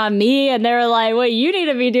got turned on me, and they were like, well, you need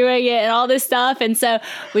to be doing it and all this stuff. And so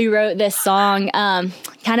we wrote this song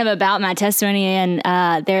kind of about my testimony,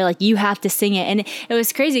 and they're like, you have to sing it. And it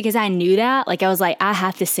was crazy because I knew that. Like, I was like, I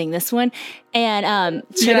have to sing this one. And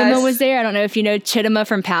Chidima was there. I don't know if you know Chidima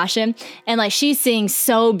from Passion. And like, she sings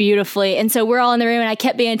so beautifully. And so we're all in the room, and I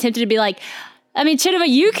kept being tempted to be like, I mean, Chidima,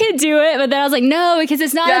 you could do it. But then I was like, no, because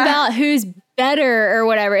it's not about who's better or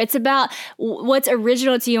whatever. It's about what's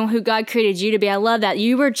original to you and who God created you to be. I love that.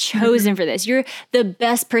 You were chosen for this. You're the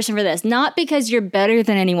best person for this. Not because you're better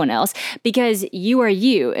than anyone else, because you are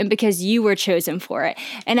you and because you were chosen for it.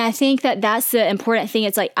 And I think that that's the important thing.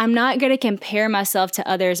 It's like, I'm not going to compare myself to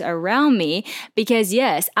others around me, because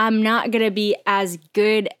yes, I'm not going to be as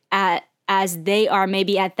good as they are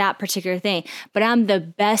maybe at that particular thing, but I'm the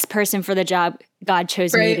best person for the job God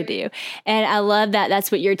chose me to do. And I love that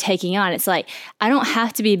that's what you're taking on. It's like, I don't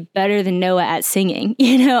have to be better than Noah at singing.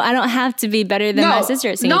 I don't have to be better than my sister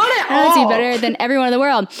at singing. Not at all. I don't have to be better than everyone in the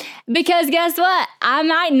world. Because guess what? I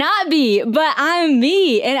might not be, but I'm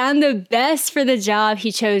me, and I'm the best for the job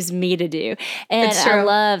he chose me to do. And I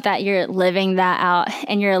love that you're living that out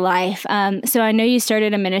in your life. So I know you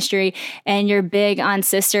started a ministry and you're big on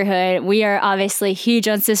sisterhood. We are obviously huge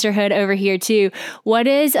on sisterhood over here too. What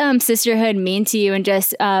does sisterhood mean to to you, and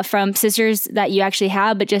just from sisters that you actually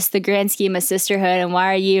have, but just the grand scheme of sisterhood, and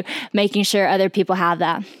why are you making sure other people have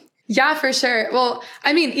that? Yeah, for sure. Well,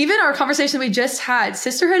 I mean, even our conversation we just had,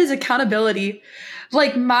 sisterhood is accountability.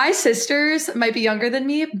 Like, my sisters might be younger than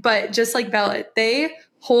me, but just like Bella, they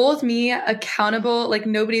hold me accountable like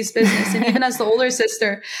nobody's business. And even as the older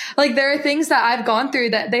sister, like, there are things that I've gone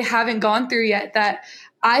through that they haven't gone through yet that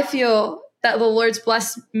I feel that the Lord's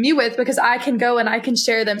blessed me with, because I can go and I can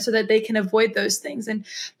share them so that they can avoid those things. And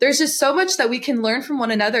there's just so much that we can learn from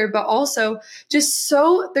one another, but also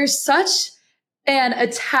there's such an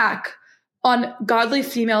attack on godly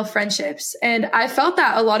female friendships. And I felt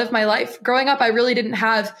that a lot of my life. Growing up, I really didn't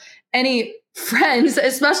have any friends,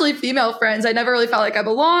 especially female friends. I never really felt like I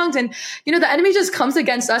belonged. And, the enemy just comes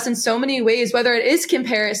against us in so many ways, whether it is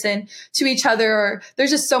comparison to each other, or there's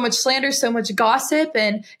just so much slander, so much gossip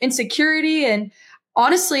and insecurity. And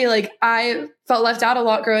honestly, like, I felt left out a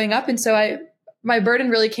lot growing up. And so my burden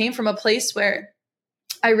really came from a place where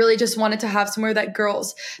I really just wanted to have somewhere that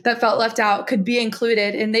girls that felt left out could be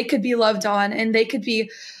included, and they could be loved on, and they could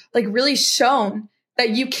be like really shown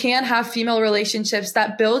that you can have female relationships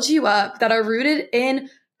that build you up, that are rooted in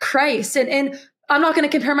Christ. And I'm not going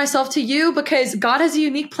to compare myself to you, because God has a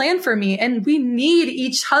unique plan for me, and we need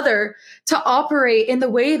each other to operate in the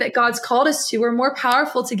way that God's called us to. We're more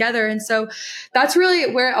powerful together. And so that's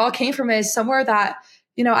really where it all came from, is somewhere that,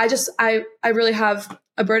 I really have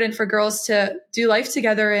a burden for girls to do life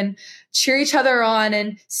together and cheer each other on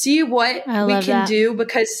and see what we can do,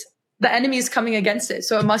 because the enemy is coming against it.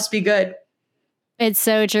 So it must be good. It's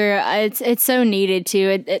so true. It's so needed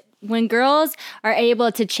too. When girls are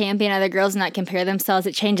able to champion other girls and not compare themselves,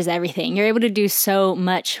 it changes everything. You're able to do so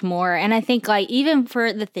much more. And I think, like, even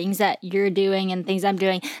for the things that you're doing and things I'm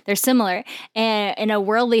doing, they're similar. And in a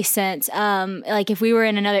worldly sense, like, if we were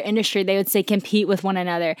in another industry, they would say compete with one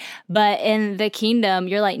another. But in the kingdom,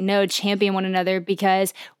 you're like, no, champion one another,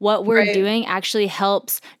 because what we're doing actually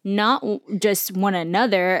helps not just one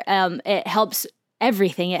another. It helps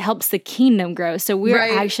everything. It helps the kingdom grow. So we're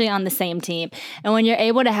actually on the same team. And when you're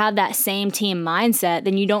able to have that same team mindset,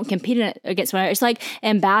 then you don't compete against one another. It's like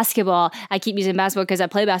in basketball. I keep using basketball because I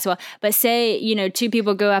play basketball. But say, two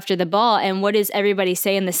people go after the ball, and what does everybody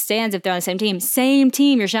say in the stands if they're on the same team? Same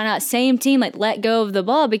team. You're shouting out same team, like, let go of the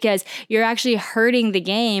ball, because you're actually hurting the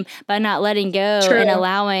game by not letting go and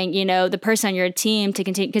allowing, the person on your team to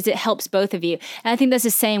continue, because it helps both of you. And I think that's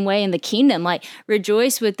the same way in the kingdom. Like,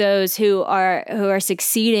 rejoice with those who are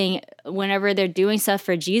succeeding whenever they're doing stuff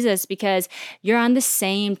for Jesus, because you're on the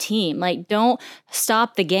same team. Like, don't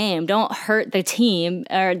stop the game. Don't hurt the team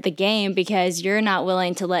or the game because you're not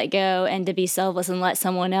willing to let go and to be selfless and let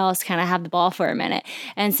someone else kind of have the ball for a minute.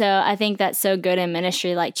 And so I think that's so good in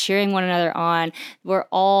ministry, like cheering one another on. We're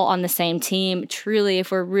all on the same team. Truly,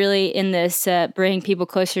 if we're really in this bring people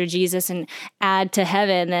closer to Jesus and add to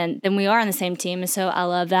heaven, then we are on the same team. And so I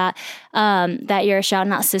love that, that you're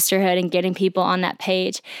shouting out sisterhood and getting people on that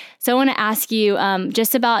page. So I want to ask you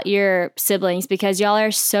just about your siblings, because y'all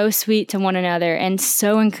are so sweet to one another and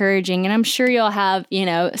so encouraging. And I'm sure y'all have,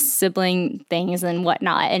 sibling things and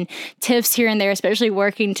whatnot and tips here and there, especially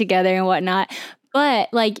working together and whatnot. But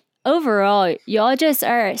like, overall, y'all just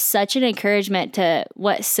are such an encouragement to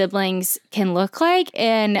what siblings can look like.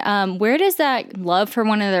 And where does that love for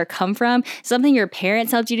one another come from? Something your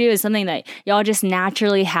parents helped you do? Is something that y'all just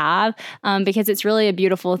naturally have? Because it's really a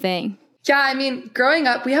beautiful thing. Yeah, I mean, growing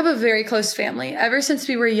up, we have a very close family. Ever since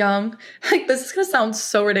we were young, like, this is going to sound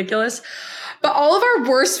so ridiculous, but all of our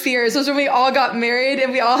worst fears was when we all got married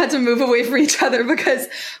and we all had to move away from each other, because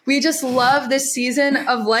we just love this season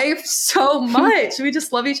of life so much. We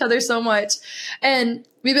just love each other so much. And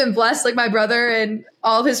we've been blessed. Like, my brother and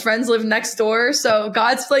all of his friends live next door. So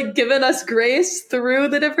God's like given us grace through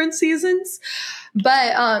the different seasons.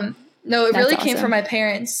 But no, it really came from my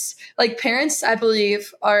parents. Like, parents, I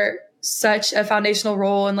believe, are such a foundational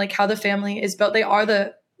role in like how the family is built. They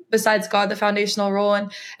are besides God, the foundational role.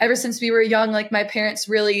 And ever since we were young, like, my parents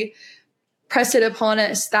really pressed it upon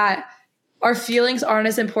us that our feelings aren't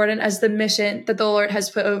as important as the mission that the Lord has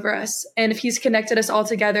put over us. And if he's connected us all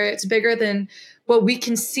together, it's bigger than what we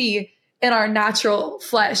can see in our natural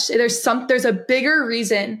flesh. There's a bigger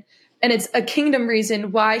reason, and it's a kingdom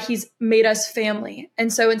reason why he's made us family.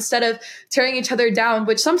 And so instead of tearing each other down,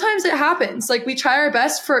 which sometimes it happens, like, we try our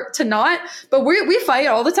best to not, but we fight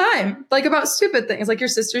all the time, like, about stupid things, like your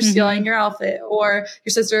sister stealing your outfit, or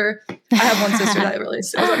your sister. I have one sister that really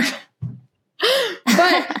steals.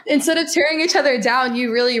 But instead of tearing each other down,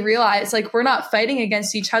 you really realize, like, we're not fighting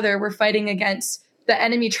against each other. We're fighting against the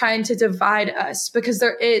enemy trying to divide us, because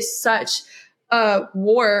there is such a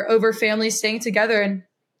war over families staying together. And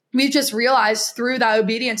we've just realized through that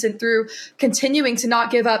obedience and through continuing to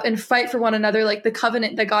not give up and fight for one another, like the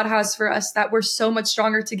covenant that God has for us, that we're so much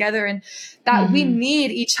stronger together and that we need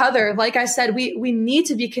each other. Like I said, we need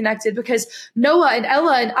to be connected because Noah and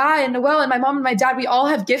Ella and I and Noelle and my mom and my dad, we all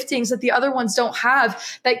have giftings that the other ones don't have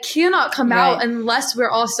that cannot come out unless we're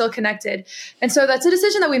all still connected. And so that's a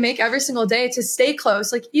decision that we make every single day to stay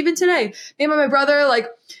close. Like even today, me and my brother, like,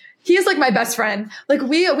 he's like my best friend. Like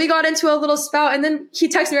we got into a little spout and then he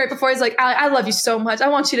texted me right before. He's like, Allie, I love you so much. I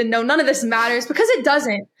want you to know none of this matters, because it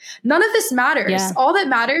doesn't. None of this matters. Yeah. All that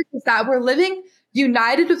matters is that we're living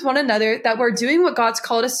united with one another, that we're doing what God's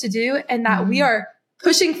called us to do, and that we are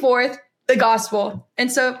pushing forth the gospel.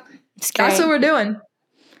 And so that's what we're doing.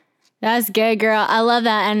 That's good, girl. I love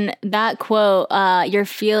that. And that quote, your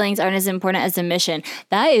feelings aren't as important as the mission.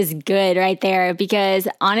 That is good right there, because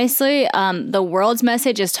honestly, the world's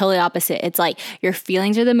message is totally opposite. It's like your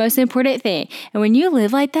feelings are the most important thing. And when you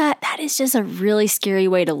live like that, that is just a really scary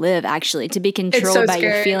way to live, actually, to be controlled by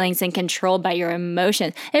your feelings and controlled by your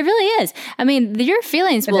emotions. It really is. I mean, your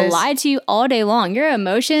feelings will lie to you all day long. Your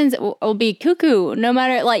emotions will be cuckoo, no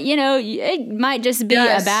matter, like, you know, it might just be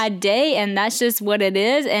a bad day and that's just what it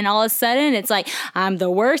is. And all of a sudden it's like, I'm the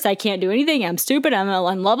worst. I can't do anything. I'm stupid. I'm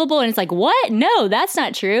unlovable. And it's like, what? No, that's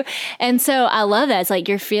not true. And so I love that. It's like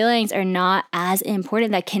your feelings are not as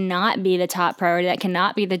important. That cannot be the top priority. That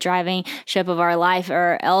cannot be the driving ship of our life,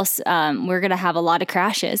 or else we're going to have a lot of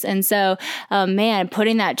crashes. And so, man,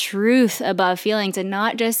 putting that truth above feelings, and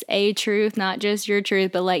not just a truth, not just your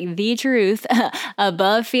truth, but like the truth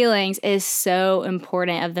above feelings, is so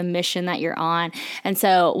important of the mission that you're on. And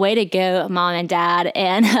so way to go, mom and dad.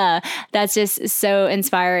 And that's just so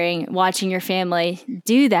inspiring, watching your family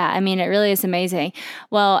do that. I mean, it really is amazing.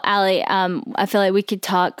 Well, Allie, I feel like we could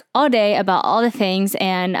talk all day about all the things,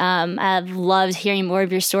 and I've loved hearing more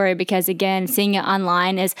of your story, because again, seeing it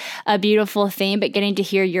online is a beautiful thing, but getting to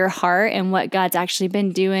hear your heart and what God's actually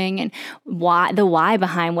been doing and the why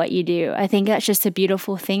behind what you do, I think that's just a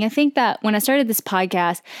beautiful thing. I think that when I started this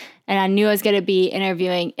podcast and I knew I was going to be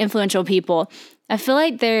interviewing influential people, I feel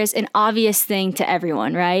like there's an obvious thing to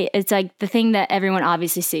everyone, right? It's like the thing that everyone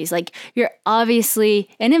obviously sees. Like, you're obviously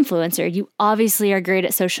an influencer. You obviously are great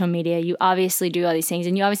at social media. You obviously do all these things,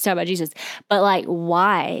 and you obviously talk about Jesus. But like,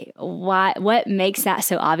 why? What makes that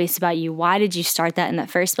so obvious about you? Why did you start that in the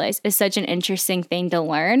first place? It's such an interesting thing to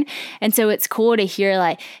learn. And so it's cool to hear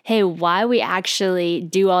like, hey, why we actually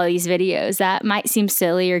do all these videos that might seem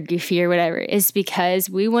silly or goofy or whatever is because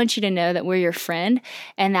we want you to know that we're your friend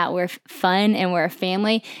and that we're fun and we're a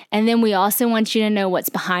family. And then we also want you to know what's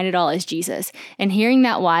behind it all is Jesus. And hearing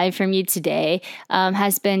that why from you today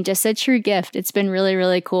has been just a true gift. It's been really,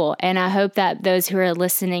 really cool. And I hope that those who are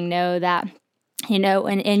listening know that, you know,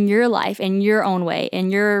 in your life, in your own way, in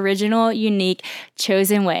your original, unique,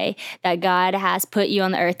 chosen way that God has put you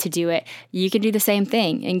on the earth to do it, you can do the same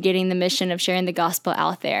thing in getting the mission of sharing the gospel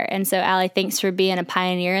out there. And so, Allie, thanks for being a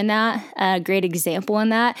pioneer in that, a great example in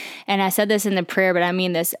that. And I said this in the prayer, but I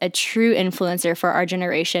mean this, a true influencer for our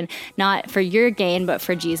generation, not for your gain, but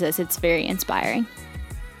for Jesus. It's very inspiring.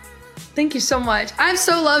 Thank you so much. I've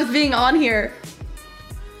so loved being on here.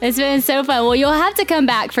 It's been so fun. Well, you'll have to come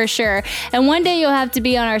back for sure. And one day you'll have to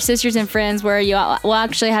be on our Sisters and Friends, where we'll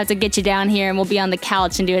actually have to get you down here and we'll be on the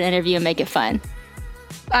couch and do an interview and make it fun.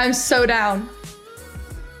 I'm so down.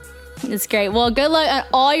 It's great. Well, good luck on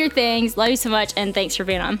all your things. Love you so much. And thanks for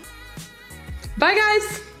being on. Bye,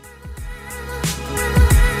 guys.